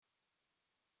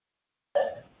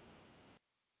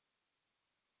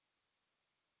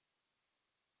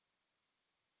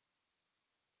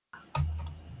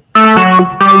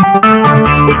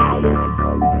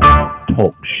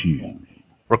Talk show.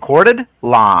 Recorded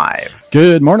live.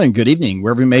 Good morning, good evening,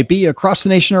 wherever you may be across the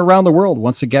nation or around the world.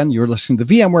 Once again, you're listening to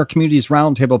the VMware Communities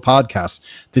Roundtable podcast.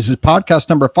 This is podcast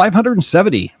number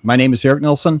 570. My name is Eric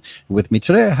Nilsson. With me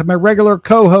today, I have my regular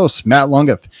co-host, Matt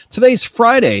Lungeth. Today's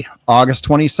Friday, August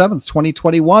 27th,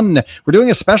 2021. We're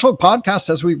doing a special podcast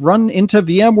as we run into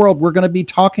VMworld. We're going to be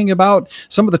talking about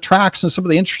some of the tracks and some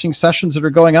of the interesting sessions that are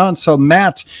going on. So,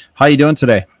 Matt, how are you doing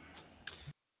today?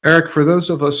 Eric, for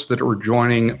those of us that are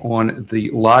joining on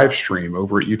the live stream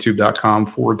over at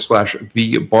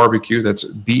youtube.com/VBarbecue,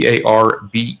 that's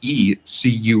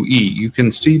BARBECUE, you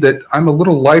can see that I'm a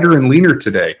little lighter and leaner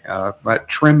today. That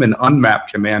trim and unmap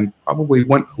command probably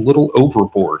went a little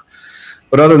overboard.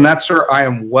 But other than that, sir, I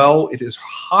am well. It is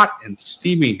hot and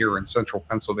steamy here in central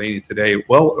Pennsylvania today,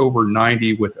 well over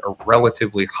 90 with a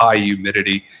relatively high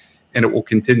humidity, and it will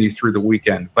continue through the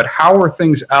weekend. But how are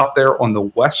things out there on the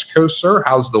West Coast, sir?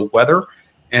 How's the weather?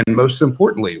 And most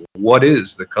importantly, what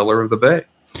is the color of the bay?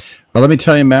 Well, let me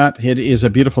tell you, Matt, it is a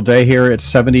beautiful day here. It's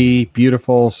 70,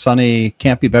 beautiful, sunny.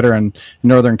 Can't be better in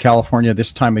Northern California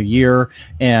this time of year.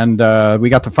 And we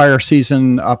got the fire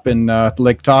season up in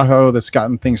Lake Tahoe that's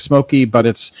gotten things smoky, but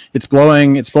it's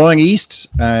blowing east.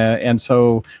 And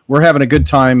so we're having a good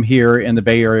time here in the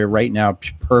Bay Area right now.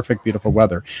 Perfect, beautiful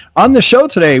weather. On the show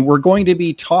today, we're going to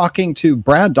be talking to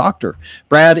Brad Doctor.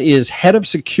 Brad is head of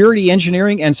security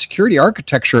engineering and security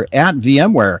architecture at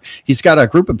VMware. He's got a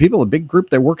group of people, a big group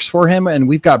that works for him, and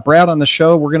we've got Brad on the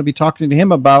show. We're going to be talking to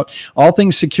him about all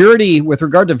things security with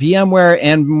regard to VMware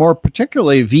and more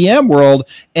particularly VMworld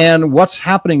and what's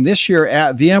happening this year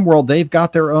at VMworld. They've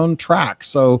got their own track.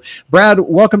 So, Brad,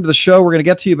 welcome to the show. We're going to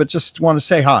get to you, but just want to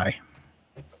say hi.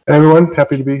 Hey everyone,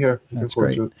 happy to be here. That's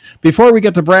great. Before we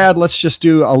get to Brad, let's just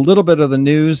do a little bit of the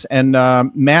news. And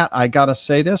Matt, I got to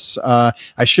say this. I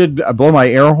should blow my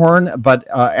air horn, but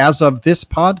as of this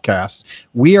podcast,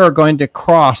 we are going to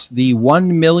cross the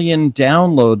 1 million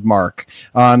download mark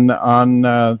on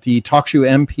the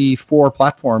TalkShoe MP4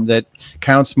 platform that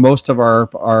counts most of our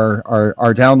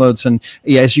downloads. And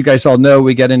as you guys all know,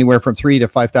 we get anywhere from 3,000 to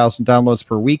 5,000 downloads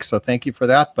per week. So thank you for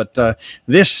that. But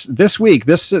this week,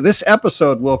 this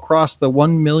episode will cross the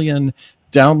 1 million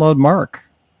download mark.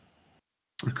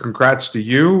 Congrats to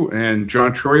you and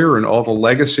John Troyer and all the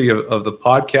legacy of the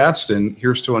podcast. And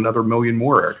here's to another million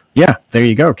more, Eric. Yeah, there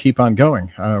you go. Keep on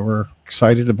going. We're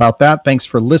excited about that. Thanks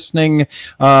for listening.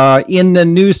 In the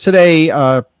news today,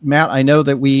 Matt, I know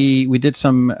that we did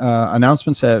some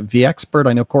announcements at VExpert.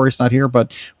 I know Corey's not here,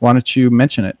 but why don't you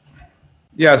mention it?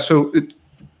 Yeah, so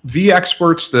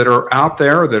VExperts that are out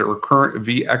there that are current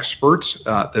VExperts,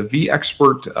 the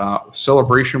VExpert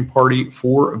celebration party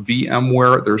for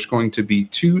VMware, there's going to be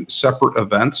 2 separate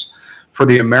events. For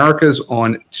the Americas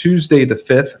on Tuesday the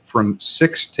 5th from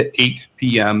 6 to 8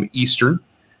 p.m. Eastern.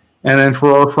 And then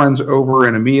for our friends over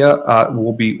in EMEA,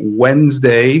 will be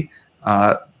Wednesday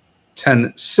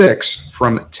 10/6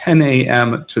 from 10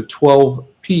 a.m. to 12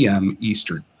 p.m.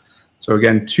 Eastern. So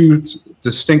again, 2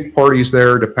 distinct parties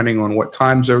there, depending on what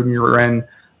time zone you're in.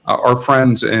 Our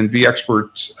friends and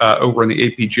VExperts over in the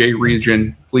APJ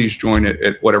region, please join it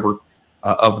at whatever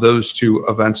of those 2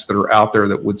 events that are out there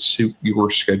that would suit your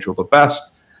schedule the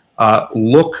best.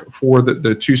 Look for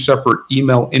the 2 separate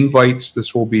email invites.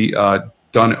 This will be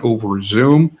done over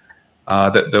Zoom.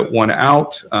 That went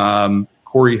out.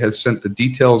 Corey has sent the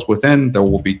details within. There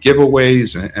will be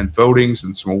giveaways and votings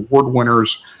and some award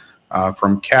winners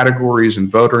from categories and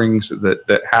votings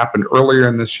that happened earlier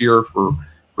in this year for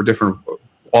different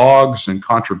blogs and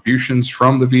contributions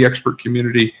from the VExpert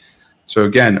community. So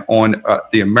again, on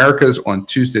the Americas on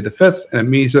Tuesday the 5th and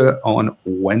EMEA on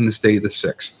Wednesday the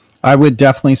 6th. I would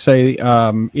definitely say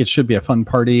it should be a fun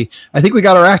party. I think we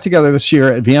got our act together this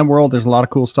year at VMworld. There's a lot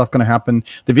of cool stuff going to happen.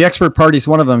 The VExpert party is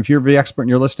one of them. If you're a VExpert and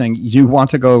you're listening, you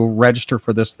want to go register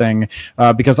for this thing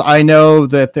because I know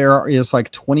that there is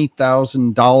like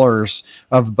 $20,000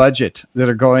 of budget that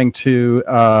are going to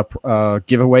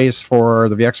giveaways for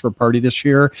the VExpert party this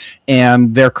year.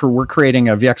 And we're creating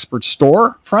a VExpert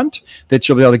store front that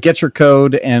you'll be able to get your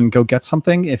code and go get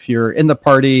something. If you're in the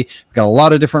party, we've got a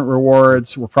lot of different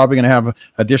rewards. We're probably going to have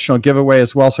additional giveaway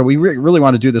as well. So we really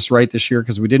want to do this right this year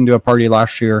because we didn't do a party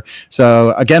last year.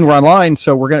 So again, we're online.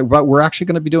 So we're actually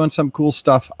going to be doing some cool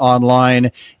stuff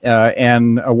online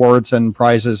and awards and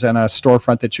prizes and a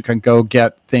storefront that you can go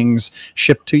get things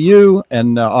shipped to you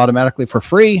and automatically for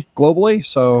free globally.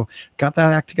 So got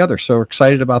that act together. So we're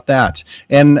excited about that.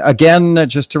 And again,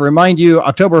 just to remind you,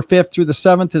 October 5th through the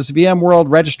 7th is VMworld.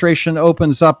 Registration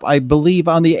opens up, I believe,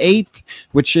 on the 8th,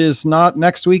 which is not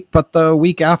next week, but the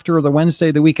week after. after the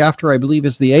Wednesday, the week after, I believe,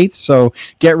 is the 8th. So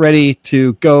get ready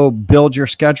to go build your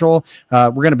schedule. We're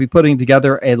going to be putting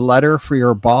together a letter for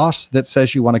your boss that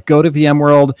says you want to go to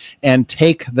VMworld and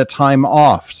take the time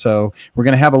off. So we're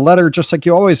going to have a letter, just like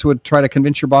you always would try to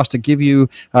convince your boss to give you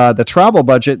the travel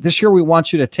budget. This year, we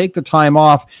want you to take the time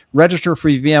off, register for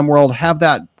VMworld, have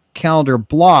that calendar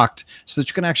blocked so that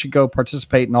you can actually go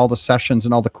participate in all the sessions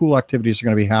and all the cool activities are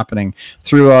going to be happening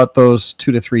throughout those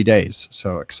 2 to 3 days.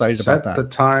 So excited about that. Set the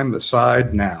time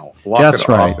aside now. Block That's it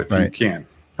right, off if right. you can.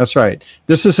 That's right.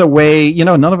 This is a way,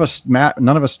 none of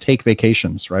us take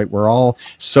vacations, right? We're all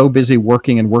so busy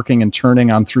working and turning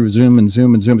on through Zoom.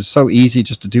 It's so easy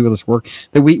just to do this work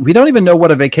that we don't even know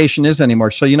what a vacation is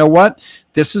anymore. So you know what?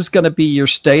 This is going to be your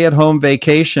stay-at-home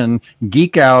vacation.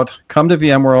 Geek out, come to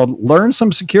VMworld, learn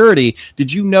some security.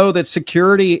 Did you know that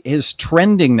security is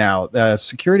trending now?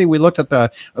 Security, we looked at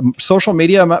the social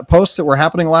media posts that were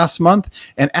happening last month,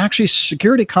 and actually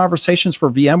security conversations for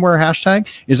VMware hashtag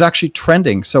is actually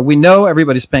trending. So we know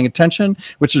everybody's paying attention,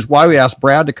 which is why we asked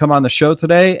Brad to come on the show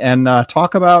today and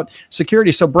talk about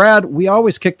security. So Brad, we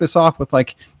always kick this off with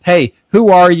like, hey, who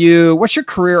are you? What's your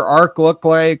career arc look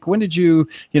like? When did you,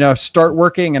 start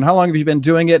working, and how long have you been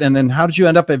doing it? And then how did you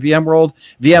end up at VMworld,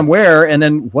 VMware? And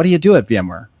then what do you do at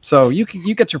VMware? So you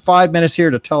get your 5 minutes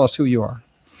here to tell us who you are.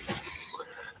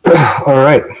 All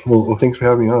right. Well, thanks for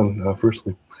having me on.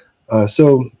 Firstly,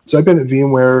 so I've been at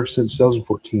VMware since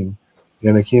 2014,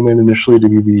 and I came in initially to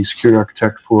be the security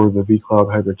architect for the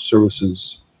vCloud Hybrid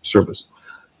Services service.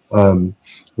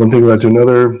 One thing led to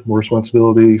another, more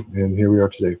responsibility, and here we are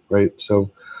today, right? So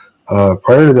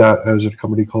prior to that, I was at a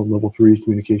company called Level 3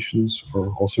 Communications,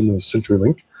 or also known as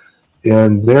CenturyLink,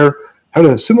 and there had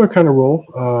a similar kind of role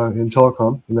in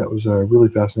telecom, and that was really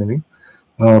fascinating.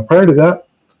 Prior to that,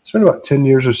 I spent about 10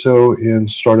 years or so in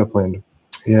startup land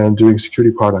and doing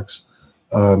security products.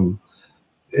 In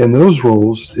those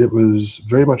roles, it was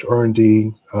very much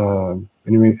R&D,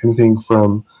 anything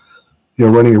from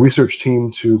running a research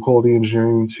team to quality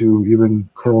engineering to even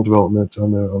kernel development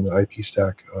on the IP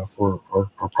stack for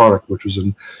our product, which was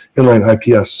an inline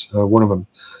IPS, one of them.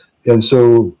 And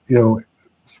so,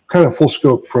 kind of full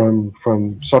scope from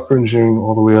software engineering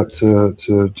all the way up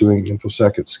to doing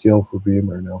InfoSec at scale for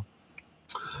VMware now.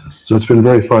 So it's been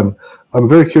very fun. I'm a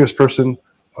very curious person.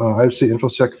 I would say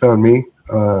InfoSec found me.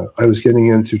 I was getting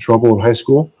into trouble in high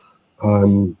school.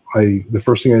 The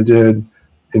first thing I did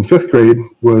in 5th grade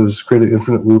was create an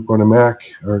infinite loop on a Mac,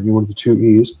 or one of the 2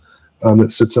 E's,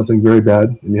 that said something very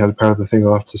bad, and you had to power the thing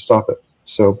off to stop it.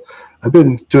 So I've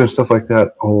been doing stuff like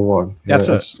that all along. I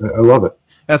love it.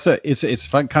 It's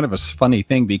fun, kind of a funny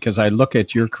thing, because I look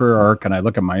at your career arc and I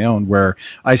look at my own, where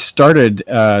I started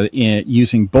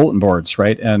using bulletin boards,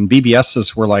 right? And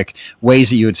BBSs were like ways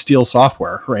that you would steal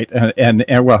software, right? And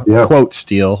quote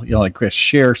steal, like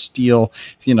share steal,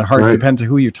 hard, right. Depends on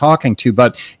who you're talking to,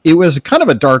 but it was kind of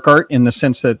a dark art in the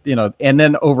sense that, and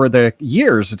then over the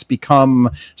years, it's become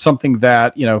something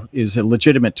that, is a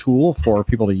legitimate tool for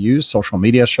people to use. Social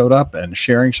media showed up, and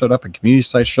sharing showed up, and community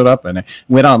sites showed up, and it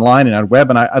went online and on web.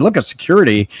 And I look at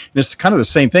security, and it's kind of the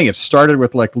same thing. It started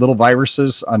with like little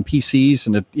viruses on PCs,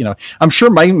 and I'm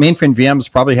sure my mainframe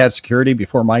VMs probably had security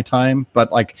before my time,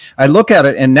 but like I look at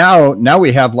it, and now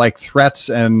we have like threats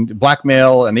and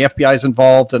blackmail, and the FBI is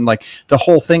involved, and like the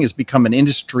whole thing has become an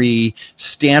industry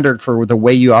standard for the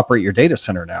way you operate your data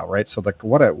center now, right? So like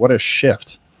what a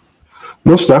shift.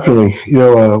 Most definitely.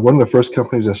 One of the first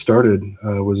companies I started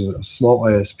was a small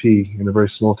ISP in a very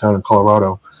small town in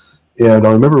Colorado. And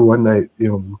I remember one night, we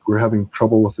were having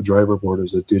trouble with the driver board. It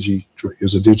was a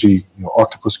Digi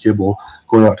octopus cable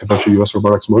going out to a bunch of US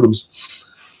robotics modems.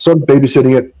 So I'm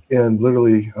babysitting it, and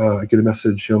literally I get a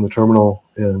message on the terminal,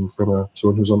 and from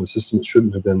someone who's on the system that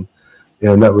shouldn't have been.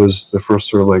 And that was the first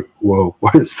sort of like, whoa,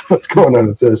 what's going on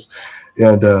with this?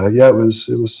 And it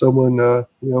was someone,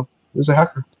 it was a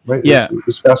hacker, right? Yeah. It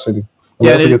was fascinating.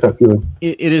 Get that feeling.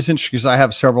 It is interesting, because I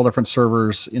have several different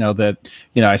servers, that,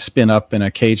 I spin up in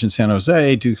a cage in San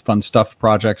Jose, do fun stuff,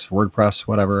 projects, WordPress,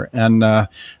 whatever. And I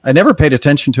never paid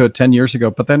attention to it 10 years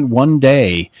ago. But then one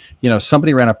day,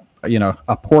 somebody ran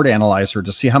a port analyzer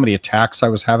to see how many attacks I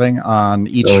was having on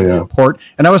each port.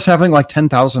 And I was having like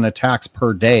 10,000 attacks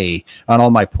per day on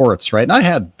all my ports, right? And I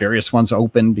had various ones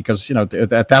open because,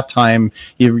 at that time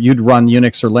you'd run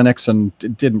Unix or Linux, and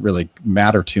it didn't really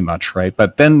matter too much, right?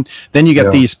 But then you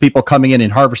get these people coming in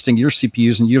and harvesting your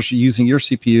CPUs, and you're using your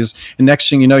CPUs. And next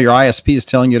thing you know, your ISP is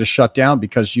telling you to shut down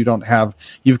because you've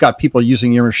got people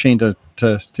using your machine to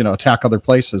attack other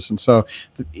places. And so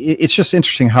it's just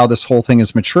interesting how this whole thing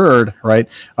has matured. word, right?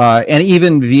 And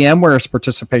even VMware's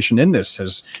participation in this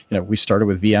has, we started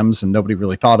with VMs and nobody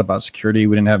really thought about security.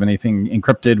 We didn't have anything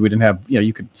encrypted. We didn't have,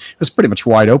 it was pretty much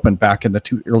wide open back in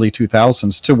the early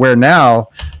 2000s to where now,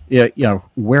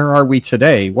 where are we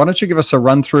today? Why don't you give us a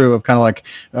run through of kind of like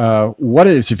what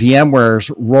is VMware's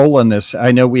role in this?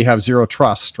 I know we have Zero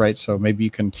Trust, right? So maybe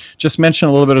you can just mention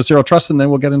a little bit of Zero Trust and then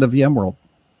we'll get into VMworld.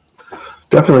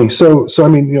 Definitely. So I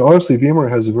mean, honestly,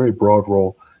 VMware has a very broad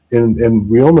role, and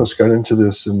we almost got into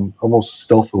this and almost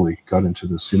stealthily got into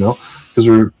this, because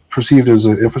we're perceived as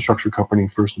an infrastructure company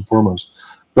first and foremost.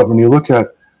 But when you look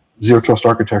at Zero Trust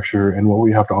architecture and what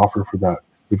we have to offer for that,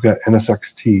 we've got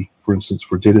NSXT, for instance,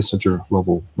 for data center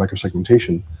level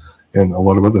microsegmentation, and a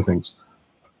lot of other things.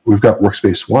 We've got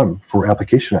Workspace ONE for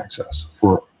application access,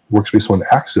 for Workspace ONE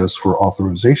access for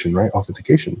authorization, right?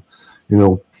 Authentication.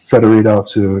 Federate out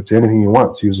to anything you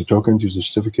want, to use a token, to use a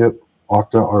certificate,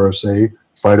 Okta, RSA,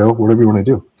 FIDO, whatever you want to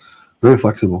do. Very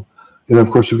flexible. And then,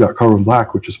 of course, we've got Carbon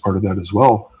Black, which is part of that as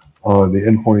well, on the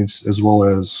endpoints as well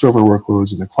as server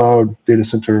workloads in the cloud, data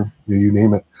center, you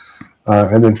name it.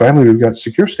 And then finally, we've got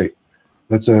Secure State.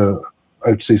 That's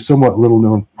I'd say, somewhat little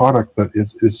known product, but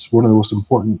it's one of the most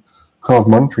important cloud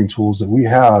monitoring tools that we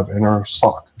have in our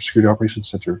SOC, Security Operations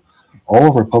Center. All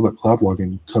of our public cloud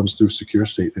logging comes through Secure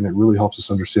State, and it really helps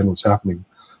us understand what's happening.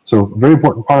 So, a very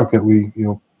important product that we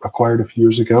acquired a few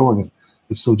years ago, and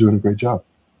it's still doing a great job.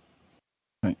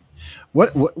 Right. What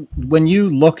when you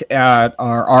look at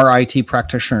our IT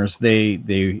practitioners,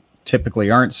 they typically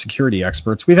aren't security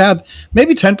experts. We've had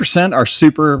maybe 10% are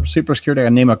super security. I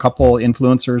name a couple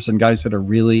influencers and guys that are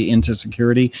really into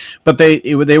security, but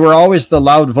they were always the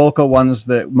loud vocal ones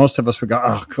that most of us would go,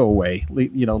 oh, go away,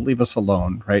 leave us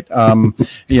alone, right?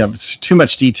 It's too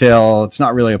much detail. It's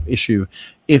not really an issue.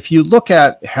 If you look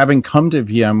at having come to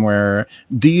VMware,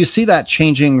 do you see that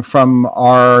changing from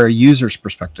our users'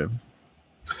 perspective?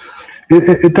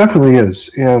 It definitely is,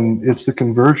 and it's the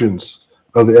convergence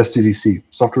of the SDDC,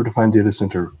 Software Defined Data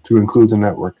Center, to include the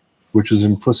network, which is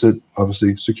implicit,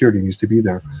 obviously, security needs to be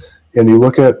there. And you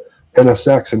look at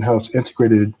NSX and how it's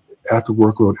integrated at the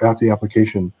workload, at the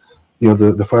application,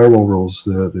 the firewall rules,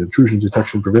 the intrusion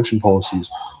detection prevention policies,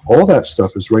 all that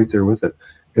stuff is right there with it.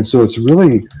 And so it's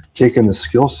really taken the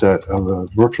skill set of a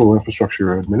virtual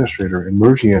infrastructure administrator and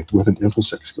merging it with an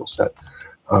InfoSec skill set.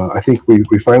 I think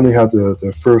we finally have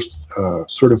the first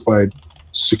certified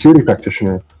security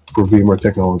practitioner for VMware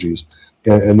technologies,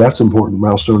 and that's an important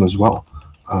milestone as well.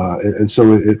 And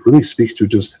so it really speaks to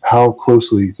just how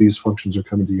closely these functions are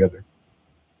coming together.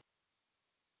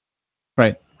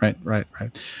 Right.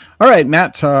 All right,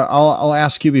 Matt, I'll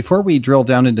ask you, before we drill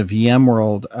down into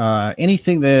VMworld,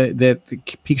 anything that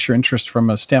piques your interest from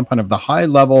a standpoint of the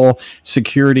high-level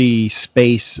security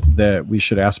space that we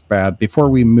should ask Brad before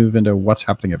we move into what's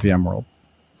happening at VMworld?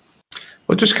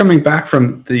 Well, just coming back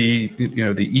from the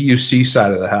EUC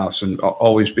side of the house, and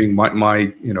always being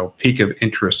my peak of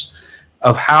interest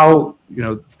of how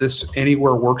this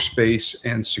anywhere workspace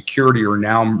and security are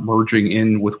now merging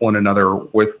in with one another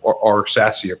with our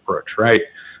SASE approach, right?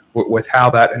 With how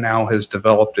that now has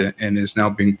developed and is now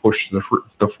being pushed to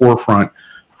the forefront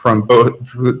from both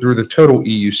through the total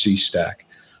EUC stack.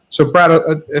 So, Brad,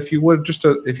 if you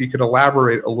could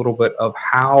elaborate a little bit of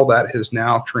how that has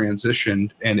now transitioned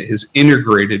and is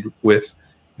integrated with,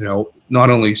 not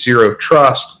only Zero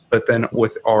Trust, but then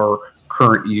with our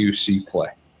current EUC play.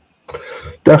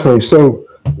 Definitely. So,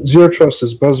 Zero Trust,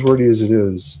 as buzzwordy as it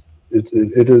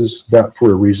is that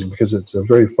for a reason, because it's a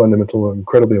very fundamental and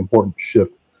incredibly important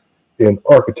shift in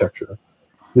architecture.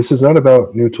 This is not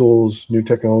about new tools, new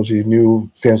technology, new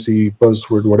fancy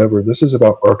buzzword, whatever. This is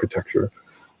about architecture.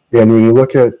 And when you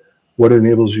look at what it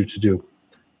enables you to do,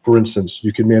 for instance,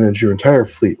 you can manage your entire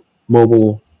fleet,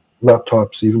 mobile,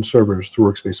 laptops, even servers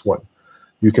through Workspace ONE.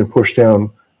 You can push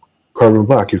down Carbon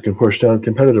Black. You can push down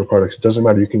competitive products. It doesn't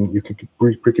matter. You can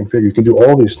pre-configure. You can do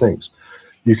all these things.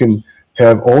 You can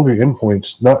have all of your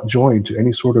endpoints not joined to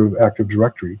any sort of Active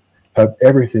Directory. Have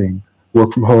everything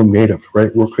work from home native,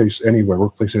 right? Workplace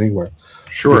anywhere.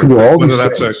 Sure. You can do all whether these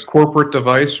that's things. A corporate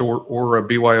device or a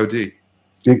BYOD.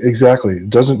 Exactly. It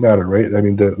doesn't matter, right? I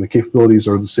mean, the capabilities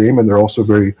are the same, and they're also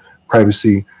very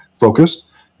privacy focused.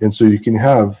 And so you can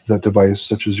have that device,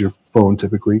 such as your phone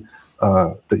typically,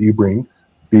 that you bring,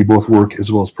 be both work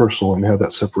as well as personal, and have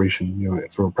that separation,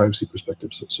 from a privacy perspective.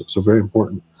 So very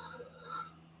important.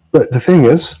 But the thing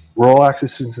is, we're all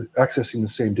accessing the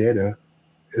same data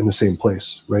in the same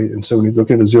place, right? And so when you look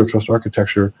at a Zero Trust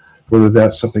architecture, whether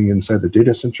that's something inside the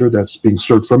data center that's being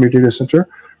served from your data center,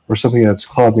 or something that's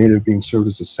cloud native being served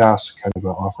as a SaaS kind of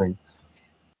an offering,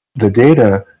 the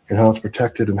data and how it's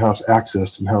protected and how it's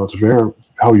accessed and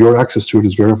how your access to it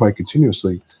is verified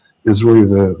continuously is really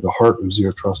the heart of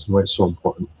Zero Trust and why it's so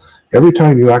important. Every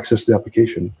time you access the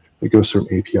application, it goes through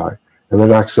an API, and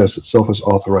that access itself is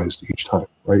authorized each time,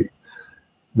 right?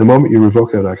 The moment you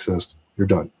revoke that access, you're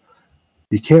done.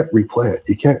 You can't replay it.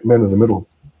 You can't amend in the middle.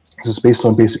 It's based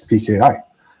on basic PKI,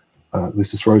 at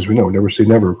least as far as we know. Never say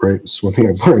never, right? It's one thing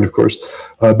I've learned, of course,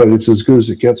 but it's as good as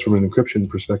it gets from an encryption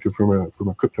perspective, from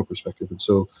a crypto perspective. And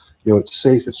so, it's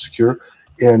safe, it's secure,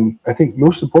 and I think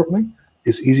most importantly,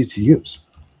 it's easy to use.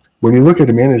 When you look at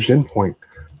a managed endpoint,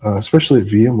 especially at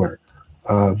VMware,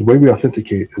 the way we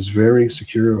authenticate is very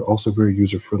secure, also very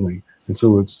user-friendly. And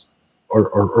so it's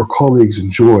our colleagues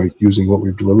enjoy using what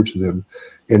we've delivered to them.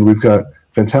 And we've got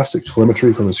fantastic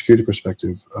telemetry from a security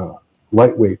perspective,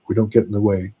 lightweight, we don't get in the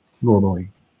way normally.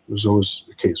 There's always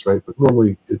the case, right? But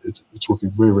normally it's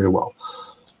working very, very well.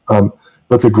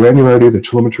 But the granularity, the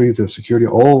telemetry, the security,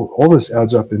 all this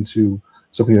adds up into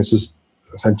something that's just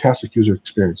a fantastic user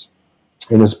experience.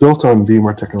 And it's built on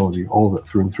VMware technology, all of it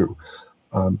through and through.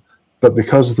 But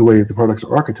because of the way the products are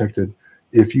architected,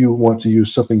 if you want to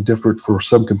use something different for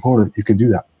some component, you can do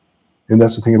that. And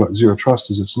that's the thing about Zero Trust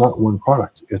is it's not one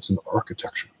product, it's an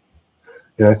architecture.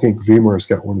 And I think VMware has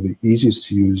got one of the easiest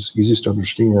to use, easiest to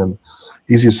understand,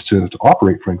 easiest to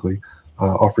operate, frankly,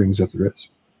 offerings that there is.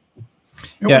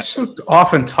 We so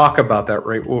often talk about that,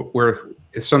 right? Where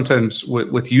sometimes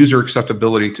with user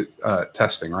acceptability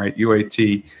testing, right?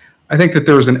 UAT, I think that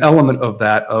there's an element of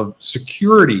that of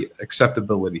security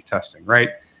acceptability testing, right?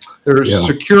 There's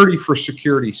security for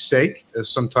security's sake, as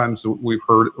sometimes we've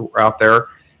heard out there.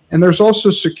 And there's also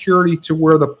security to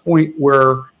where the point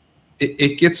where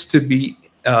it gets to be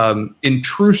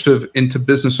intrusive into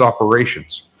business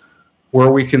operations,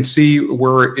 where we can see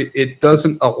where it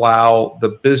doesn't allow the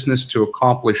business to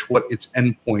accomplish what its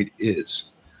endpoint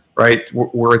is, right?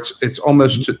 Where it's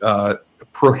almost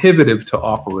prohibitive to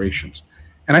operations.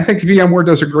 And I think VMware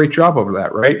does a great job of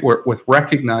that, right? With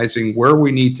recognizing where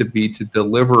we need to be to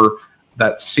deliver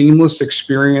that seamless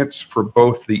experience for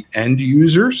both the end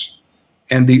users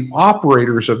and the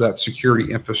operators of that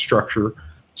security infrastructure,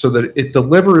 so that it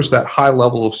delivers that high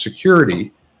level of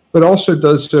security, but also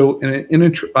does so in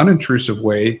an unintrusive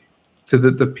way to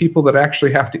the people that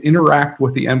actually have to interact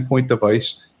with the endpoint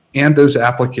device and those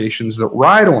applications that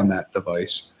ride on that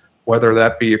device, whether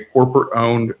that be a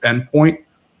corporate-owned endpoint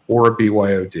or a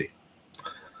BYOD.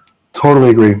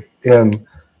 Totally agree. And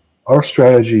our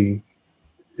strategy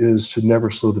is to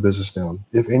never slow the business down.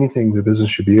 If anything, the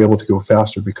business should be able to go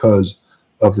faster because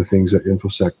of the things that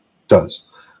InfoSec does.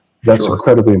 That's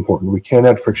incredibly important. We can't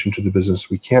add friction to the business.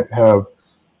 We can't have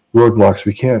roadblocks.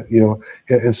 We can't,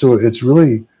 and so it's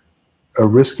really a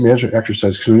risk management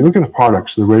exercise, because when you look at the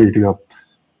products, they're ready to go.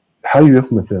 How you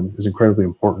implement them is incredibly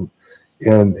important.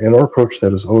 And our approach to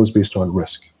that is always based on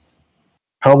risk.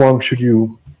 How long should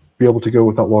you be able to go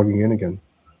without logging in again?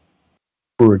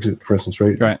 For instance,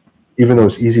 right? Right. Even though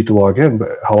it's easy to log in, but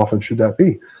how often should that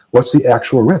be? What's the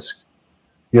actual risk?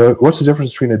 What's the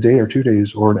difference between a day or 2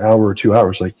 days or an hour or 2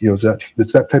 hours?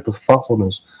 It's that type of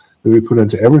thoughtfulness that we put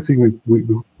into everything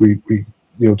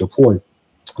we deploy. And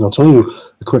I'll tell you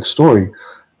a quick story.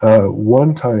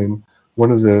 One time,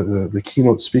 one of the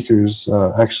keynote speakers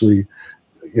actually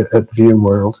at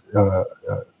VMworld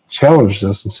challenged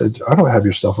us and said, "I don't have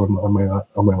your stuff on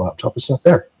my laptop. It's not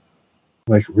there."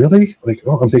 I'm like, really?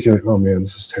 I'm thinking, oh man,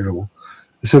 this is terrible.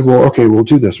 They said, well, okay, we'll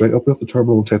do this, right? Open up the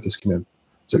terminal and type this command.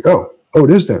 It's like, oh,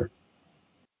 it is there.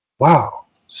 Wow.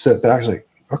 Sit back, like,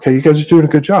 okay, you guys are doing a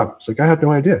good job. It's like, I had no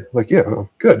idea. Like, yeah,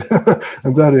 good.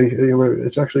 I'm glad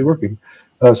it's actually working.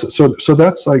 So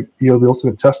that's like, the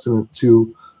ultimate testament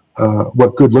to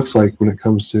what good looks like when it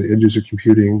comes to end user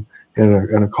computing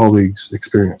and a colleague's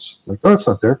experience. Like, oh, it's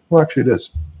not there. Well, actually, it is.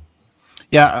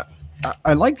 Yeah,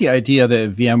 I like the idea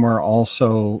that VMware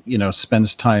also,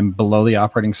 spends time below the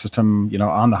operating system,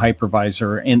 on the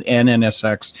hypervisor and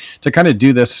NSX to kind of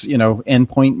do this,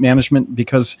 endpoint management,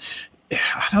 because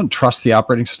I don't trust the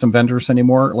operating system vendors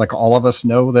anymore. Like, all of us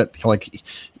know that,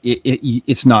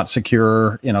 it's not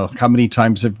secure. How many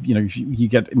times have you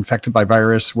get infected by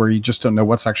virus where you just don't know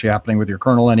what's actually happening with your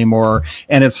kernel anymore,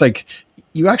 and it's like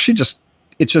you actually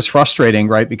it's just frustrating,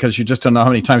 right? Because you just don't know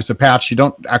how many times to patch. You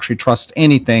don't actually trust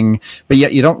anything, but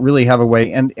yet you don't really have a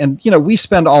way. And we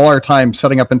spend all our time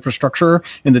setting up infrastructure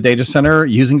in the data center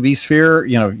using vSphere,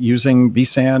 using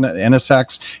vSAN,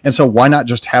 NSX. And so why not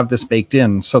just have this baked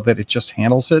in so that it just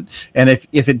handles it? And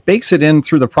if it bakes it in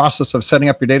through the process of setting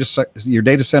up your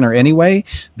data center anyway,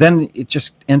 then it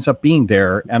just ends up being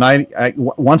there. And I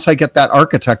once I get that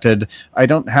architected, I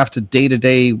don't have to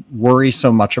day-to-day worry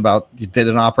so much about, did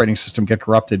an operating system get corrupted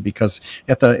corrupted, because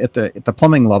at the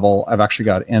plumbing level, I've actually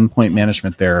got endpoint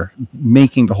management there,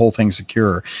 making the whole thing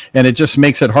secure, and it just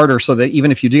makes it harder. So that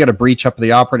even if you do get a breach up at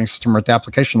the operating system or at the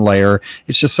application layer,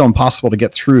 it's just so impossible to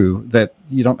get through that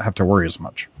you don't have to worry as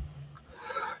much.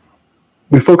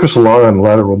 We focus a lot on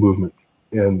lateral movement,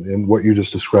 and what you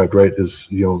just described, right, is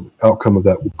outcome of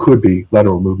that could be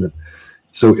lateral movement.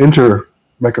 So enter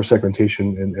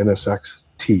microsegmentation and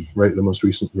NSX-T, right, the most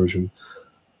recent version,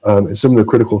 and some of the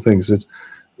critical things.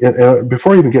 And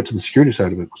before I even get to the security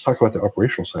side of it, let's talk about the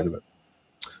operational side of it.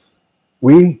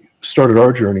 We started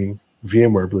our journey,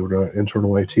 VMware, believe it or not,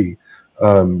 internal IT, to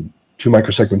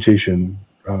microsegmentation,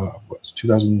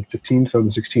 2015,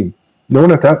 2016. No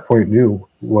one at that point knew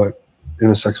what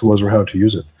NSX was or how to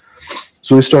use it.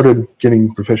 So we started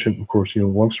getting proficient. Of course,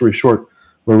 long story short,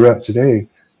 where we're at today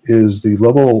is the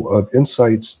level of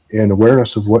insight and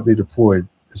awareness of what they deployed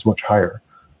is much higher.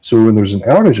 So when there's an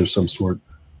outage of some sort,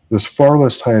 there's far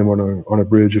less time on a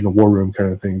bridge in a war room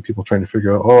kind of thing, people trying to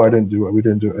figure out, oh, I didn't do it, we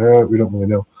didn't do it, we don't really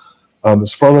know.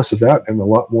 There's far less of that and a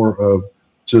lot more of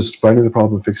just finding the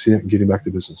problem, fixing it, and getting back to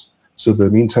business. So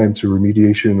the mean time to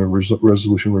remediation or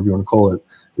resolution, whatever you want to call it,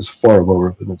 is far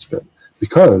lower than it's been.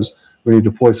 Because when you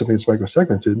deploy something that's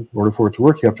microsegmented, in order for it to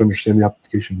work, you have to understand the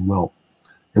application well.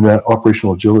 And that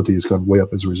operational agility has gone way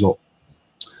up as a result.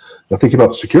 Now think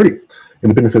about security and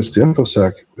the benefits to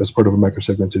InfoSec as part of a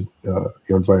microsegmented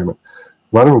environment.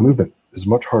 Lateral movement is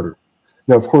much harder.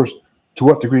 Now, of course, to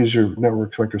what degree is your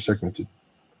network microsegmented?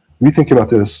 We think about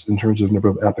this in terms of number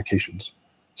of applications.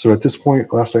 So at this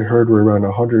point, last I heard, we're around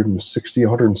 160,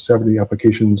 170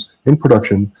 applications in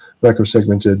production,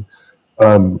 microsegmented,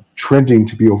 trending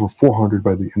to be over 400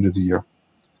 by the end of the year.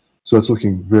 So it's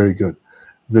looking very good.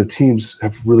 The teams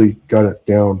have really got it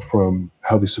down from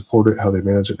how they support it, how they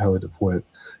manage it, how they deploy it,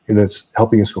 and it's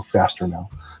helping us go faster now.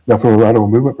 Now, from a lateral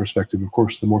movement perspective, of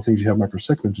course, the more things you have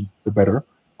microsegmented, the better.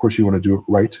 Of course, you want to do it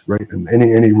right? And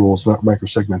any rule is not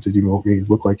microsegmented, even though it may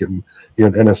look like it in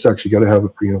NSX. You got to have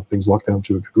things locked down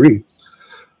to a degree.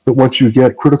 But once you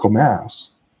get critical mass,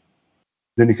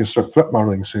 then you can start threat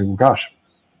modeling and saying, well, gosh,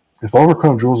 if all our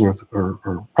crown jewels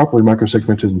are properly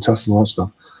microsegmented and tested and all that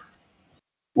stuff,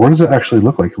 what does it actually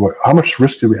look like? How much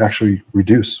risk do we actually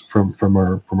reduce from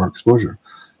our exposure?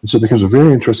 And so it becomes a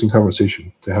very interesting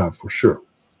conversation to have, for sure.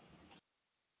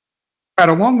 Brad,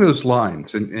 along those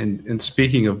lines, and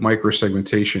speaking of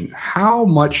microsegmentation, how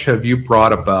much have you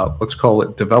brought about, let's call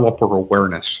it developer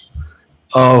awareness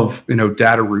of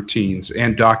data routines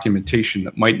and documentation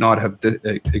that might not have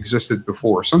existed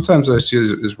before? Sometimes I see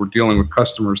as we're dealing with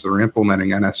customers that are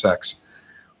implementing NSX,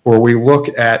 where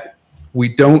we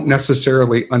don't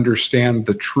necessarily understand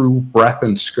the true breadth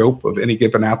and scope of any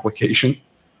given application,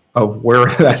 of where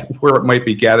it might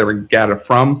be gathering data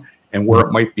from and where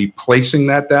it might be placing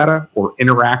that data or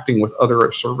interacting with other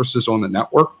services on the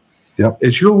network. Yep.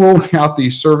 As you're rolling out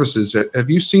these services, have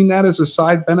you seen that as a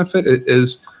side benefit?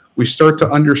 As we start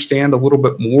to understand a little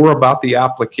bit more about the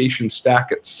application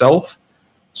stack itself,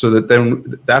 so that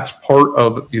then that's part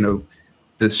of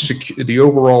the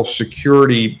overall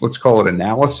security, let's call it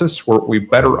analysis, where we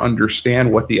better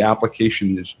understand what the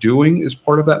application is doing as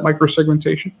part of that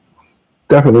microsegmentation?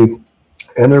 Definitely.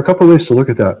 And there are a couple of ways to look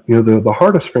at that. The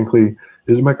hardest, frankly,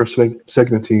 is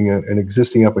microsegmenting an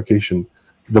existing application,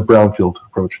 the brownfield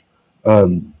approach.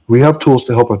 We have tools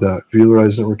to help with that.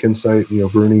 VLORIZE Network Insight,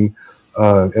 Verni,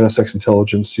 NSX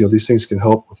Intelligence, these things can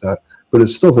help with that, but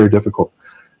it's still very difficult.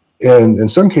 And in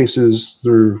some cases,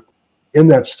 they're in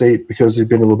that state because they've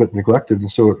been a little bit neglected.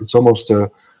 And so it's almost do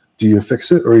you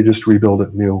fix it or you just rebuild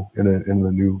it new in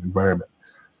the new environment?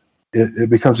 It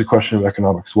becomes a question of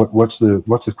economics. What's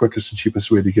the quickest and cheapest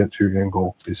way to get to your end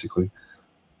goal, basically?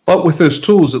 But with those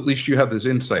tools, at least you have this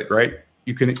insight, right?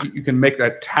 You can make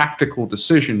that tactical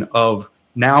decision of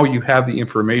now you have the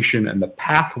information and the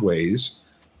pathways,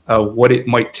 what it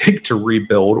might take to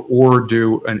rebuild or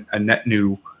do a net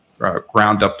new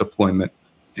ground up deployment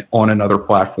on another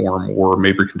platform, or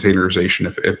maybe containerization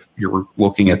if you're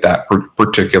looking at that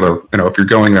particular, if you're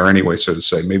going there anyway, so to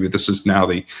say. Maybe this is now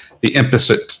the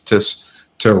impetus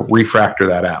to refactor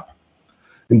that app.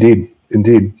 Indeed,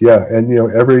 yeah. And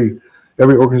every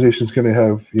organization is going to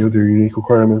have their unique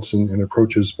requirements and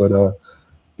approaches, but a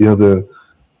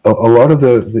lot of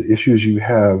the issues you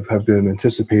have been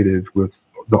anticipated with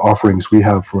the offerings we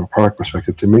have from a product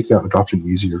perspective to make that adoption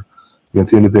easier. At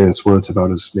the end of the day, that's what it's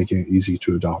about, is making it easy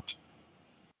to adopt.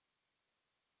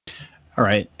 All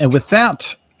right. And with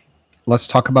that, let's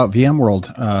talk about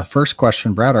VMworld. First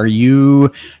question, Brad, are you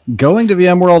going to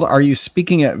VMworld? Are you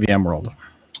speaking at VMworld?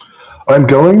 I'm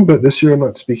going, but this year I'm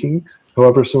not speaking.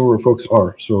 However, some of our folks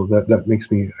are, so that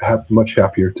makes me much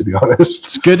happier, to be honest.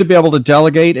 It's good to be able to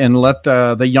delegate and let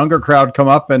the younger crowd come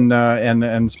up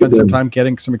and spend some time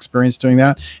getting some experience doing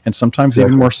that, and sometimes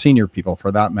even more senior people,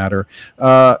 for that matter.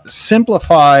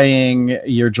 Simplifying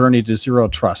your journey to zero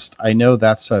trust. I know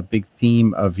that's a big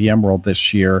theme of VMworld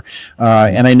this year,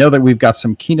 and I know that we've got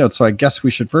some keynotes. So I guess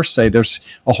we should first say there's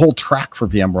a whole track for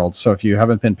VMworld. So if you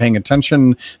haven't been paying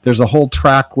attention, there's a whole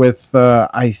track with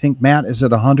I think, Matt, is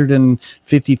it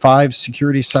 155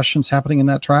 security sessions happening in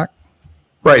that track?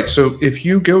 Right. So if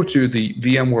you go to the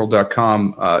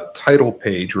VMworld.com title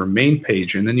page or main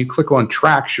page, and then you click on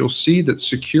tracks, you'll see that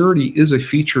security is a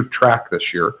featured track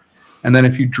this year. And then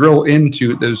if you drill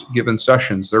into those given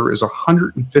sessions, there is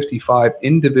 155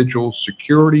 individual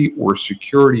security or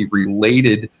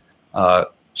security-related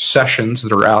sessions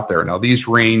that are out there. Now, these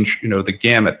range, the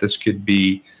gamut. This could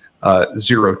be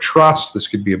zero trust. This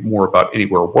could be more about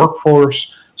anywhere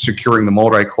workforce, securing the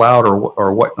multi-cloud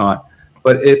or whatnot.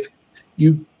 But if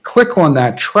you click on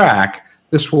that track,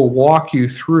 this will walk you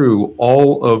through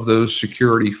all of those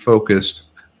security-focused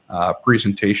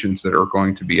presentations that are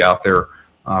going to be out there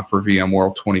for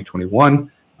VMworld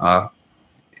 2021,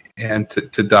 and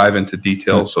to dive into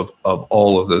details of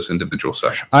all of those individual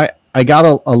sessions. I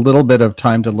got a little bit of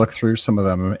time to look through some of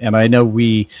them, and I know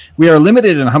we are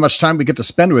limited in how much time we get to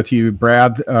spend with you,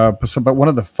 Brad. But one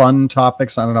of the fun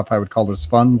topics, I don't know if I would call this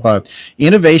fun, but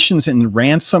innovations in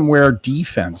ransomware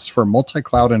defense for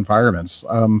multi-cloud environments.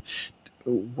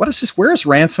 What is this? Where is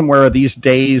ransomware these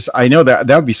days? I know that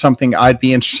would be something I'd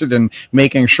be interested in,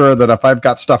 making sure that if I've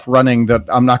got stuff running, that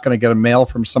I'm not going to get a mail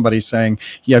from somebody saying,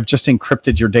 yeah, I've just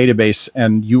encrypted your database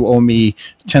and you owe me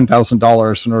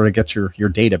 $10,000 in order to get your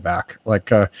data back.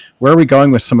 Like, where are we going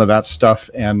with some of that stuff?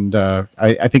 And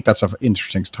I think that's an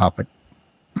interesting topic.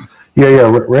 Yeah.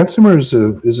 Ransomware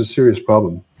is a serious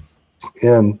problem.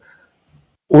 And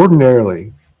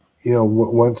ordinarily,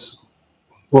 let's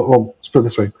put it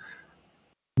this way.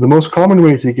 The most common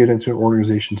way to get into an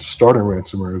organization to start a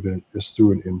ransomware event is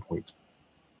through an endpoint.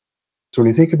 So when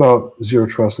you think about zero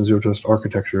trust and zero trust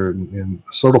architecture, and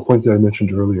a subtle point that I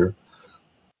mentioned earlier,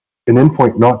 an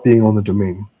endpoint not being on the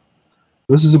domain.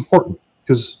 This is important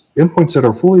because endpoints that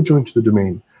are fully joined to the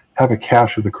domain have a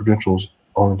cache of the credentials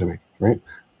on the domain, right?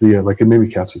 Like a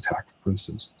Mimikatz attack, for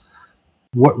instance.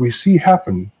 What we see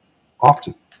happen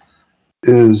often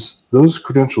is those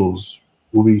credentials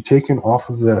will be taken off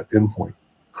of that endpoint,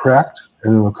 cracked,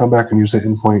 and then they'll come back and use that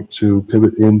endpoint to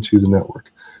pivot into the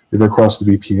network, either across the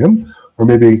VPN or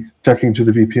maybe connecting to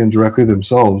the VPN directly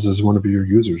themselves as one of your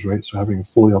users, right? So having a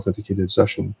fully authenticated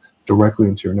session directly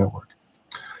into your network.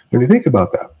 When you think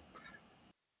about that,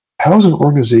 how is an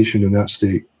organization in that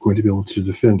state going to be able to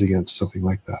defend against something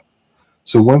like that?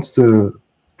 So once the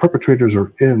perpetrators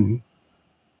are in,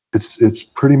 it's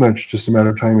pretty much just a matter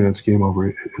of time and it's game over.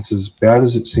 It's as bad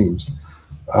as it seems.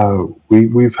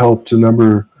 We've helped a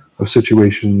number of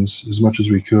situations as much as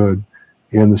we could,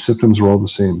 and the symptoms were all the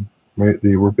same, right?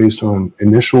 They were based on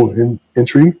initial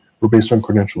entry, were based on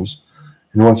credentials.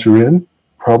 And once you're in,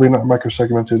 probably not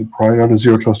microsegmented, probably not a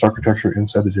zero trust architecture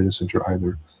inside the data center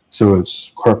either. So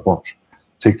it's carte blanche.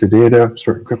 Take the data,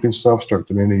 start encrypting stuff, start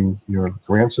demanding your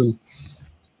ransom.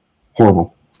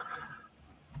 Horrible.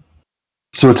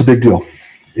 So it's a big deal.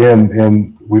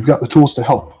 And we've got the tools to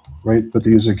help, right? But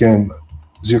these, again,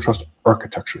 zero trust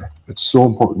architecture. It's so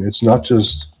important. It's not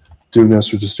just doing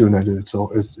this or just doing that. It's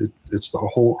the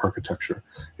whole architecture.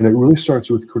 And it really starts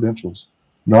with credentials,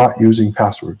 not using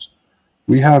passwords.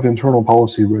 We have internal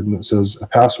policy written that says a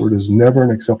password is never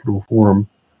an acceptable form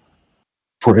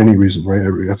for any reason, right?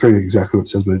 I forget exactly what it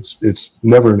says, but it's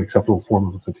never an acceptable form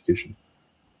of authentication.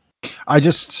 I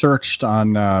just searched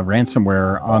on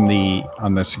ransomware on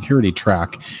the security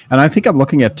track, and I think I'm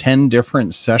looking at 10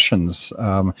 different sessions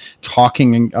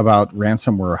talking about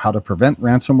ransomware, how to prevent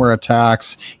ransomware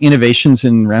attacks, innovations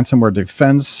in ransomware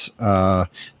defense,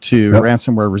 to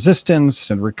ransomware resistance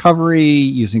and recovery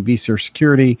using vSphere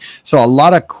security. So a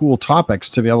lot of cool topics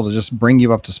to be able to just bring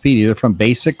you up to speed, either from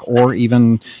basic or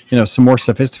even some more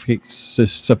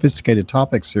sophisticated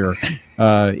topics here.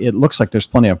 It looks like there's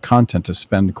plenty of content to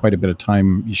spend quite a bit of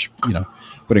time. You should,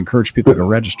 would encourage people to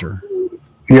register.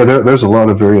 Yeah, there's a lot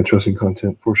of very interesting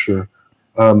content for sure.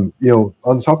 On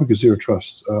the topic of zero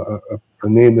trust, a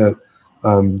name that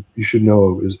you should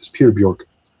know is Peter Bjork.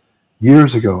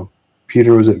 Years ago,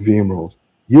 Peter was at VMworld.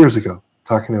 Years ago,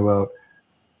 talking about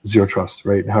zero trust,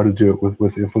 right, and how to do it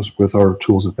with our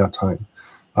tools at that time.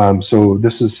 So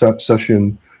this is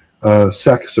session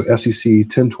SEC, so SEC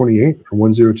 1028 or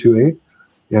 1028.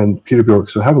 And Peter Bjork.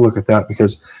 So have a look at that,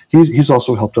 because he's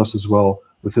also helped us as well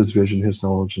with his vision, his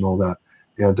knowledge, and all that.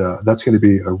 And that's going to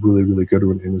be a really, really good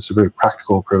one. And it's a very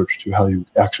practical approach to how you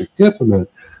actually implement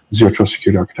Zero Trust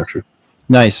security architecture.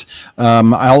 Nice.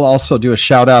 I'll also do a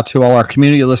shout out to all our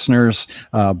community listeners.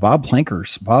 Bob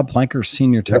Plankers,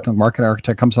 Senior Technical Market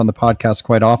Architect, comes on the podcast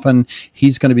quite often.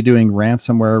 He's going to be doing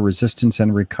ransomware resistance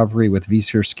and recovery with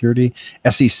vSphere Security,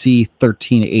 SEC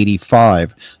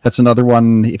 1385. That's another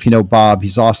one. If you know Bob,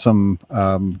 he's awesome.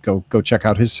 Go check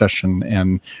out his session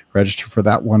and register for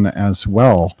that one as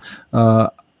well.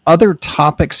 Other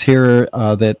topics here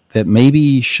that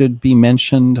maybe should be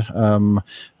mentioned,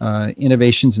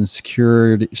 innovations in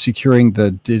securing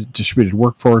the distributed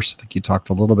workforce. I think you talked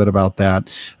a little bit about that.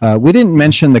 We didn't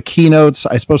mention the keynotes.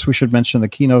 I suppose we should mention the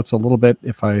keynotes a little bit.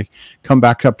 If I come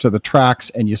back up to the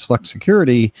tracks and you select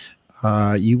security,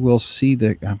 you will see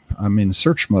that I'm in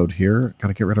search mode here. Got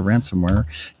to get rid of ransomware.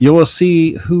 You will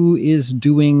see who is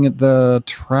doing the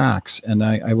tracks, and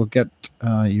I will get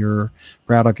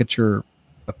Brad, I'll get your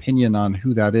opinion on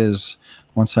who that is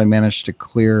once I manage to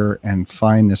clear and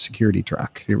find the security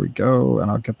track. Here we go, and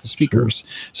I'll get the speakers.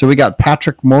 Sure. So we got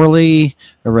Patrick Morley,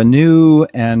 Renew,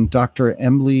 and Dr.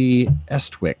 Emily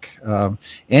Estwick.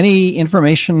 Any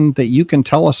information that you can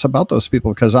tell us about those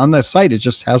people? Because on the site it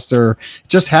just has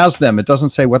them. It doesn't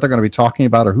say what they're going to be talking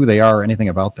about or who they are or anything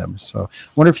about them. So I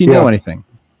wonder if you know anything.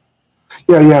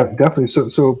 Yeah, definitely.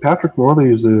 So Patrick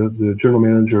Morley is the general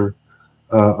manager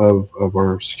of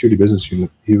our security business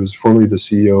unit. He was formerly the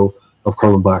CEO of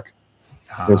Carbon Black.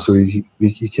 And so he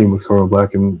came with Carbon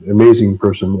Black, and amazing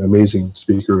person, amazing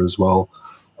speaker as well.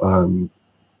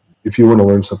 If you want to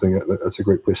learn something, that's a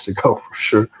great place to go for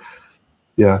sure.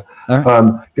 Yeah.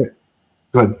 Go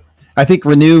ahead. I think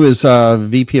Renew is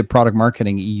VP of Product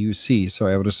Marketing, EUC, so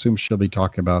I would assume she'll be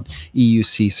talking about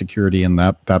EUC security and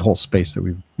that whole space that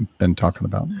we've been talking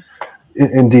about.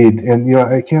 Indeed, and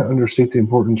I can't understate the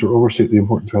importance, or overstate the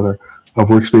importance rather, of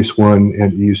Workspace ONE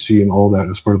and EUC and all that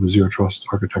as part of the Zero Trust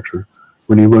architecture.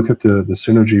 When you look at the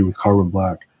synergy with Carbon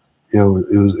Black, it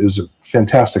was a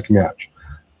fantastic match,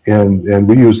 and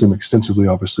we use them extensively,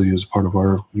 obviously, as part of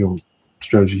our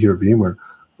strategy here at VMware.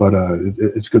 But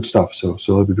it's good stuff, so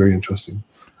it'll be very interesting.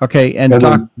 Okay, and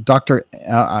Dr.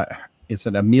 Is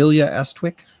it Amelia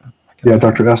Estwick? Yeah,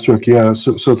 Dr. Estwick. Yeah,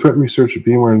 so threat research at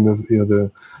VMware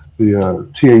and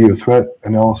the TAU threat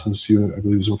analysis unit, I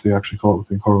believe is what they actually call it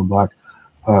within Carbon Black.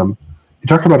 You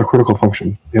talk about a critical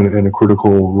function in a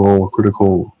critical role, a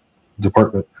critical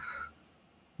department.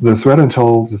 The threat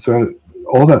intel,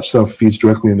 all that stuff feeds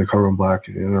directly into Carbon Black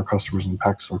and our customers, and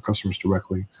impacts our customers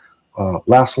directly.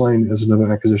 Last Line is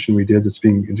another acquisition we did that's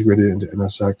being integrated into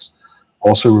NSX,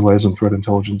 also relies on threat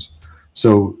intelligence.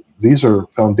 So these are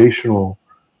foundational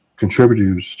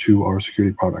contributors to our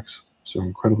security products. So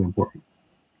incredibly important.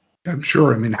 I'm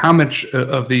sure. I mean, how much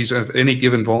of these, of any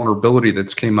given vulnerability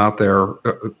that's came out there,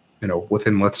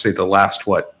 within, let's say, the last,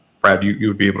 Brad, you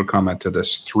would be able to comment to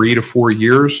this, 3 to 4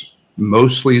 years,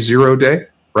 mostly 0 day,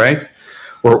 right?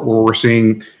 Or we're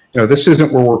seeing, this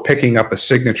isn't where we're picking up a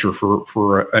signature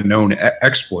for a known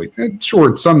exploit. And sure,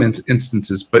 in some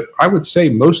instances, but I would say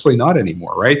mostly not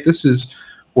anymore, right? This is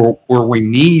where we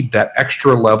need that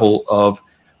extra level of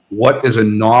what is a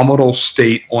nominal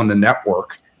state on the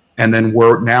network. And then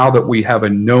now that we have a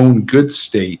known good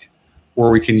state,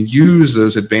 where we can use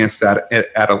those advanced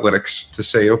analytics to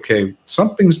say, okay,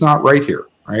 something's not right here,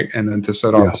 right? And then to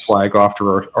set off a flag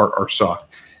after our SOC.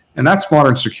 And that's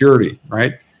modern security,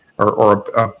 right? Or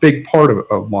a big part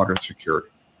of modern security.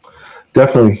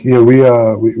 Definitely.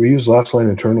 We use Last Line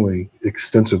internally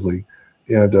extensively.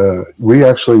 And we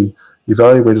actually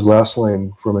evaluated Last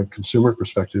Line from a consumer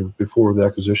perspective before the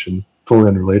acquisition, totally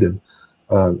unrelated.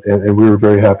 And we were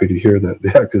very happy to hear that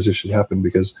the acquisition happened,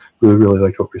 because we really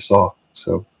liked what we saw.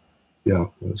 So, yeah,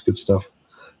 it was good stuff.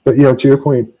 But to your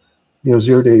point,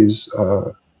 0 days,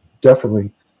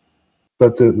 definitely.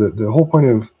 But the whole point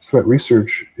of threat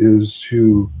research is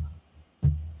to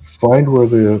find where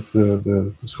the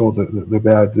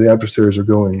adversaries are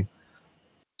going,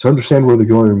 to understand where they're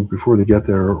going before they get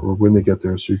there or when they get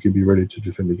there, so you can be ready to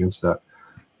defend against that.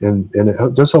 And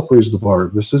it does help raise the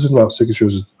bar. This isn't about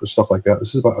signatures or stuff like that. This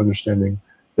is about understanding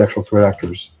the actual threat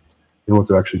actors and what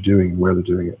they're actually doing and where they're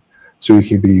doing it, so you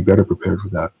can be better prepared for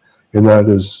that. And that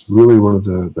is really one of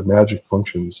the magic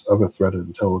functions of a threat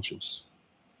intelligence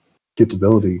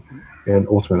capability and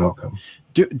ultimate outcome.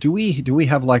 Do we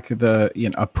have like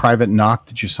a private knock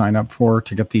that you sign up for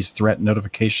to get these threat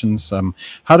notifications?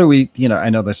 How do we, I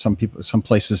know that some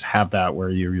places have that where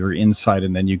you're inside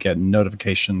and then you get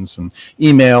notifications and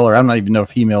email, or I don't even know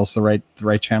if email is the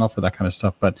right channel for that kind of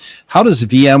stuff. But how does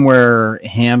VMware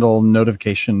handle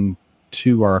notification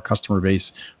to our customer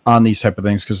base on these type of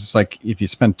things? Because it's like if you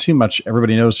spend too much,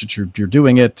 everybody knows that you're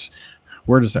doing it.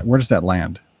 Where does that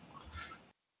land?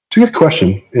 It's a good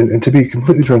question, and to be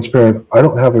completely transparent, I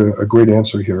don't have a great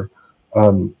answer here.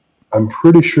 I'm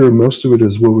pretty sure most of it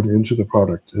is woven into the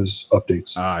product as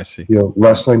updates. Ah, I see.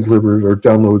 Last line delivered or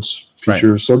downloads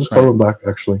features. Right. So I'll just call them back,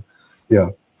 actually. Yeah.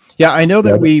 Yeah, I know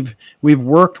that we've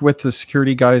worked with the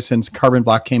security guys since Carbon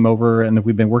Black came over, and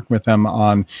we've been working with them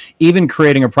on even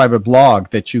creating a private blog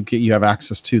that you have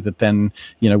access to. That then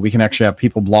we can actually have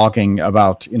people blogging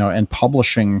about and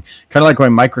publishing, kind of like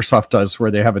what Microsoft does, where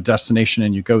they have a destination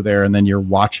and you go there, and then you're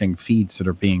watching feeds that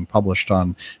are being published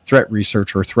on threat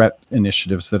research or threat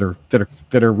initiatives that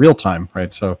are real time,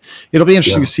 right? So it'll be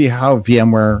interesting to see how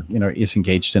VMware is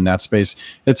engaged in that space.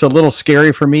 It's a little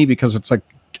scary for me because it's like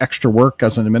extra work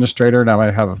as an administrator. Now I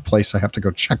have a place I have to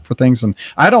go check for things, and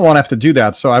I don't want to have to do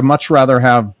that. So I'd much rather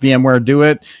have VMware do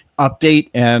it, update,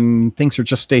 and things are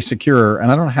just stay secure.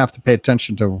 And I don't have to pay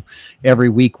attention to every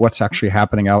week what's actually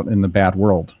happening out in the bad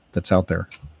world that's out there.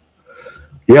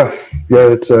 Yeah,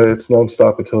 it's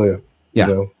nonstop. I tell you.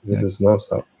 It is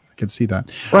nonstop. I can see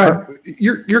that. Right.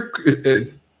 Your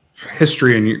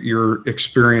history and your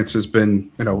experience has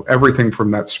been, everything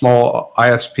from that small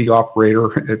ISP operator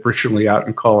originally out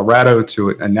in Colorado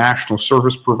to a national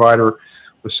service provider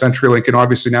with CenturyLink, and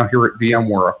obviously now here at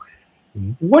VMworld.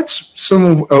 Mm-hmm. What's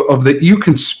some of that you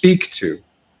can speak to?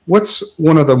 What's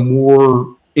one of the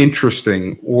more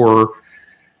interesting or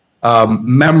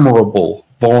memorable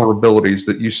vulnerabilities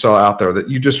that you saw out there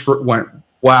that you just went,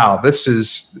 wow, this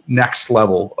is next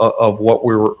level of what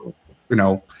we were,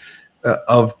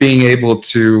 of being able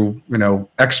to,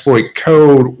 exploit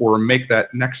code or make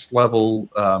that next level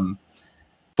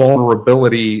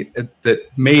vulnerability that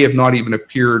may have not even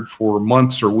appeared for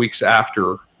months or weeks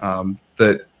after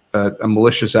that a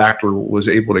malicious actor was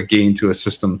able to gain to a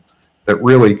system that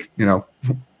really,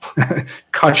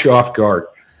 caught you off guard.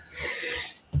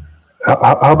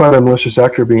 How about a malicious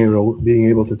actor being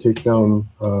able to take down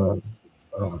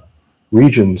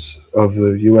regions of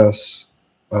the U.S.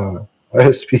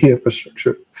 ISP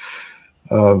infrastructure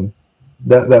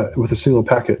that with a single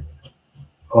packet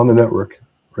on the network,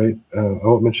 right? I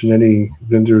won't mention any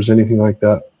vendors, anything like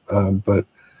that, but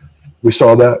we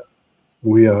saw that.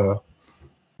 We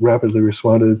rapidly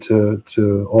responded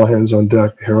to all hands on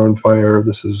deck, hair on fire.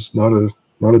 This is not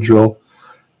a drill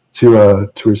to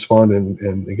respond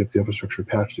and get the infrastructure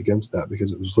patched against that,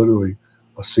 because it was literally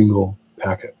a single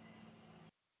packet.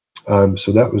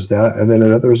 So that was that, and then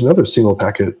there was another single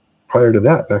packet prior to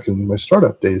that, back in my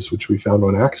startup days, which we found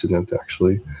on accident,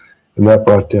 actually, and that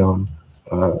brought down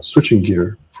switching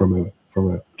gear from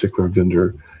a particular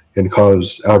vendor and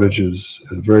caused outages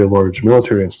at very large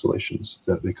military installations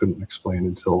that they couldn't explain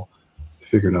until they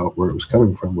figured out where it was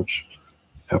coming from, which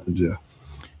happened to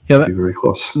be very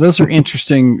close. Those are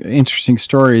interesting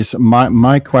stories.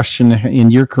 My question: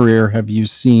 in your career, have you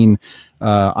seen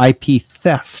IP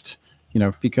theft?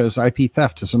 Because IP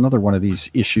theft is another one of these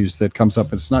issues that comes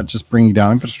up. It's not just bringing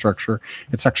down infrastructure;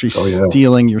 it's actually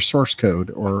stealing your source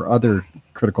code or other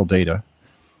critical data.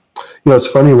 It's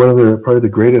funny. One of probably the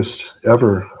greatest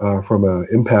ever from an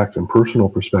impact and personal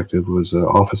perspective was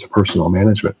Office of Personnel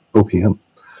Management, OPM.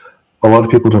 A lot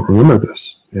of people don't remember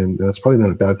this, and that's probably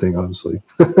not a bad thing, honestly.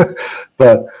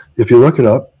 But if you look it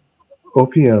up,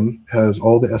 OPM has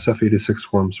all the SF-86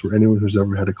 forms for anyone who's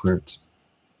ever had a clearance.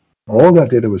 All of that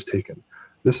data was taken.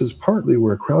 This is partly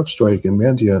where CrowdStrike and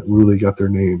Mandiant really got their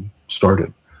name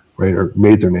started, right? Or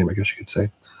made their name, I guess you could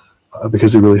say,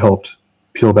 because they really helped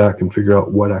peel back and figure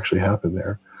out what actually happened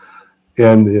there.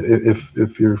 And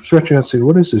if you're scratching your head saying,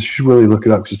 what is this? You should really look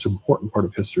it up, because it's an important part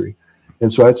of history.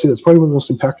 And so I'd say that's probably one of the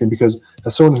most impacting, because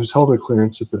as someone who's held a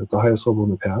clearance at the highest level in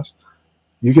the past,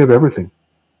 you give everything.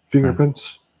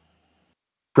 Fingerprints,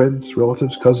 friends,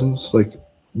 relatives, cousins, like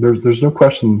there's no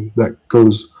question that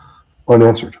goes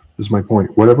unanswered, is my point.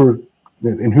 Whatever,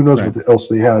 and who knows what else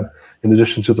they had in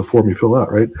addition to the form you fill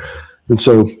out, right? And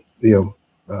so,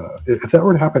 if that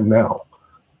were to happen now,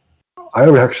 I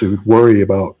would actually worry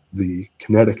about the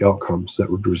kinetic outcomes that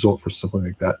would result for something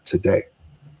like that today.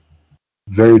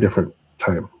 Very different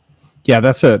time. Yeah,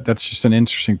 that's just an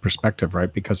interesting perspective,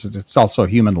 right? Because it's also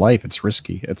human life. It's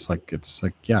risky. It's like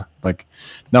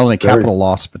not only capital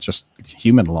loss, but just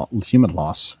human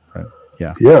loss, right?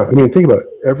 Yeah. Yeah, I mean, think about it.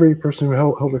 Every person who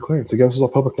held a clearance, again, this is all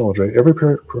public knowledge, right? Every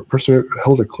person who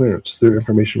held a clearance, their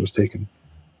information was taken.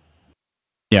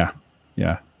 Yeah.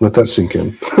 Let that sink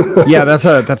in. Yeah, that's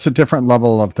a different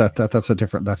level of that.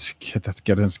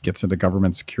 Gets into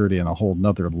government security and a whole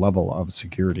nother level of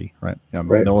security, right?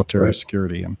 Right, Military right.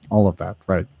 security and all of that,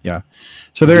 right? Yeah.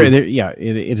 So there, yeah,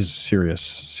 it is a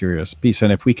serious piece,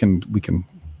 and if we can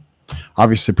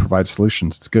obviously provide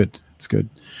solutions, it's good. It's good.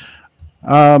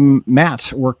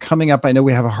 Matt, we're coming up. I know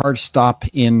we have a hard stop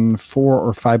in 4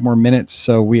 or 5 more minutes,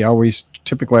 so we always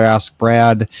typically ask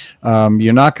Brad.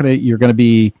 You're going to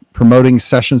be promoting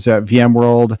sessions at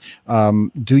VMworld.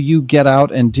 Do you get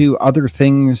out and do other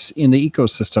things in the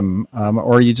ecosystem,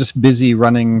 or are you just busy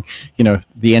running,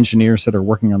 the engineers that are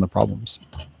working on the problems?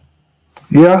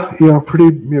 Yeah,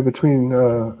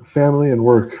 between family and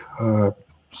work,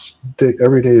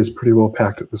 every day is pretty well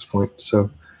packed at this point. So,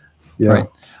 yeah. Right.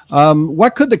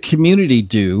 What could the community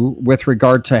do with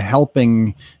regard to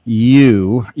helping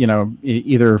you,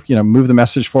 either, move the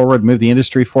message forward, move the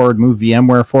industry forward, move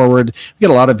VMware forward? We get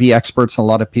a lot of V-experts and a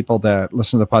lot of people that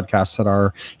listen to the podcast that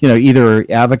are, either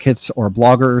advocates or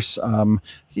bloggers.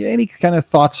 Any kind of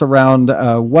thoughts around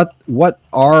what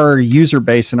our user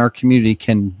base and our community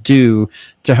can do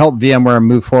to help VMware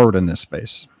move forward in this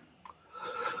space?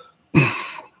 A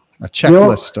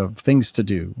checklist of things to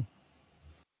do.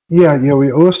 Yeah,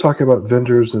 we always talk about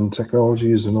vendors and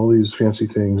technologies and all these fancy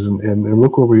things, and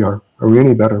look where we are. Are we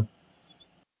any better?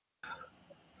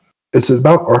 It's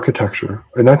about architecture,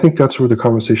 and I think that's where the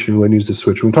conversation really needs to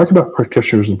switch. When we talk about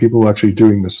practitioners and people actually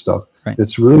doing this stuff, right,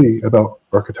 it's really about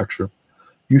architecture.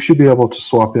 You should be able to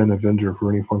swap in a vendor for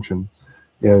any function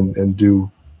and do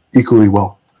equally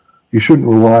well. You shouldn't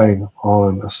rely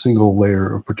on a single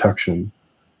layer of protection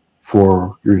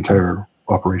for your entire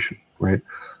operation, right?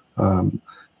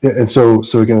 And so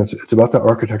again, it's about that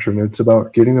architecture, and it's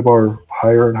about getting the bar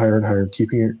higher and higher and higher, and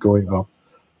keeping it going up.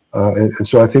 And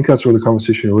so I think that's where the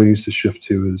conversation really needs to shift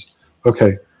to is,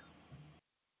 okay,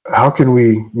 how can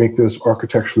we make this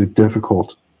architecturally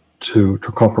difficult to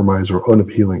compromise or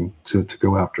unappealing to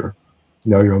go after?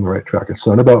 Now you're on the right track. It's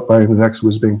not about buying the next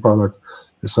whiz-bang product.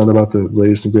 It's not about the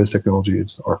latest and greatest technology.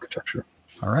 It's the architecture.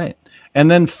 All right.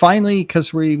 And then finally,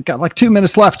 because we've got like 2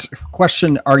 minutes left,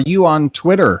 question, are you on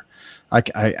Twitter?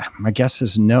 My guess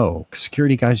is no.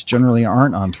 Security guys generally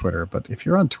aren't on Twitter, but if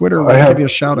you're on Twitter, we'll give you a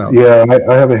shout out. Yeah,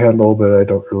 I have a handle, but I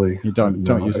don't really. You don't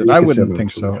use it. I wouldn't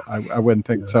think so. I wouldn't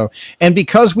think so. And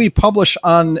because we publish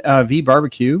on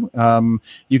VBarbecue,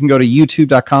 you can go to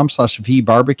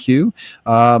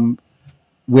youtube.com/VBarbecue.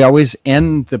 We always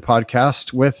end the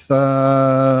podcast with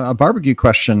a barbecue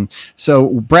question. So,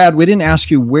 Brad, we didn't ask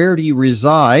you, where do you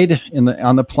reside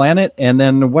on the planet, and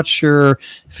then what's your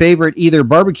favorite either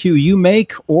barbecue you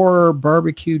make or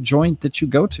barbecue joint that you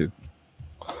go to?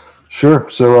 Sure.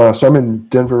 So I'm in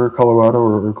Denver, Colorado,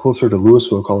 or closer to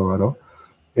Louisville, Colorado.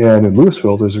 And in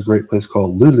Louisville, there's a great place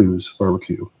called Lulu's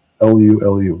Barbecue,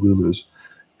 Lulu, Lulu's.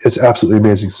 It's absolutely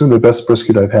amazing. Some of the best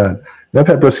brisket I've had. And I've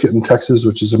had brisket in Texas,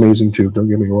 which is amazing too, don't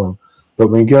get me wrong. But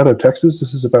when you get out of Texas,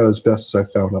 this is about as best as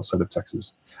I've found outside of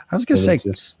Texas. I was going to say,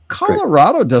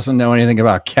 Colorado doesn't know anything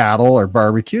about cattle or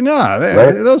barbecue. No,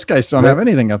 those guys don't have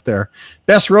anything up there.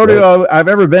 Best rodeo I've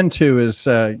ever been to is,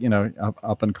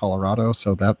 up in Colorado.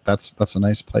 So that's a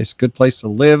nice place. Good place to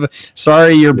live.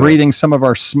 Sorry, you're breathing some of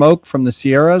our smoke from the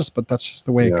Sierras, but that's just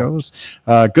the way it goes.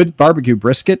 Good barbecue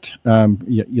brisket.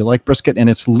 You like brisket, and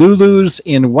it's Lulu's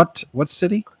in what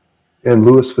city? In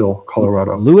Louisville,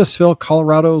 Colorado. Louisville,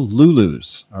 Colorado,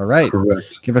 Lulu's. All right.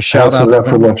 Correct. Give a shout out to that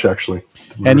for lunch, actually.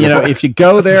 And, if you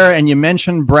go there and you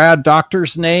mention Brad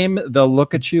Doctor's name, they'll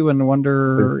look at you and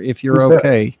wonder if you're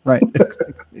okay. Right.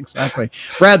 Exactly.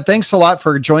 Brad, thanks a lot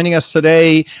for joining us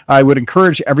today. I would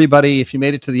encourage everybody, if you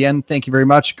made it to the end, thank you very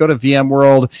much. Go to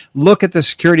VMworld, look at the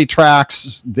security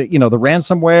tracks, the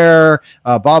ransomware,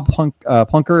 Bob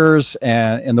Plunkers,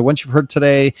 and the ones you've heard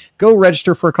today. Go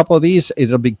register for a couple of these.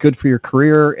 It'll be good for your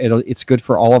career. It's good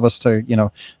for all of us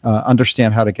to,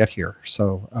 understand how to get here.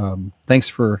 So thanks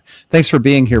for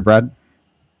being here, Brad.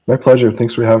 My pleasure.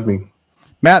 Thanks for having me.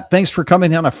 Matt, thanks for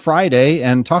coming on a Friday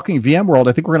and talking VMworld.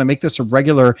 I think we're going to make this a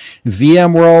regular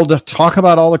VMworld, talk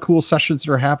about all the cool sessions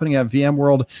that are happening at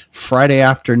VMworld Friday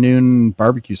afternoon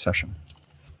barbecue session.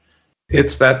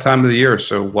 It's that time of the year,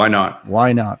 so why not?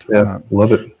 Why not? Yeah,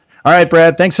 love it. All right,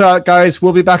 Brad. Thanks a lot, guys.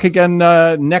 We'll be back again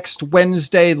next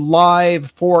Wednesday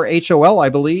live for HOL, I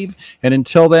believe. And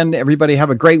until then, everybody have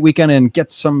a great weekend and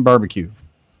get some barbecue.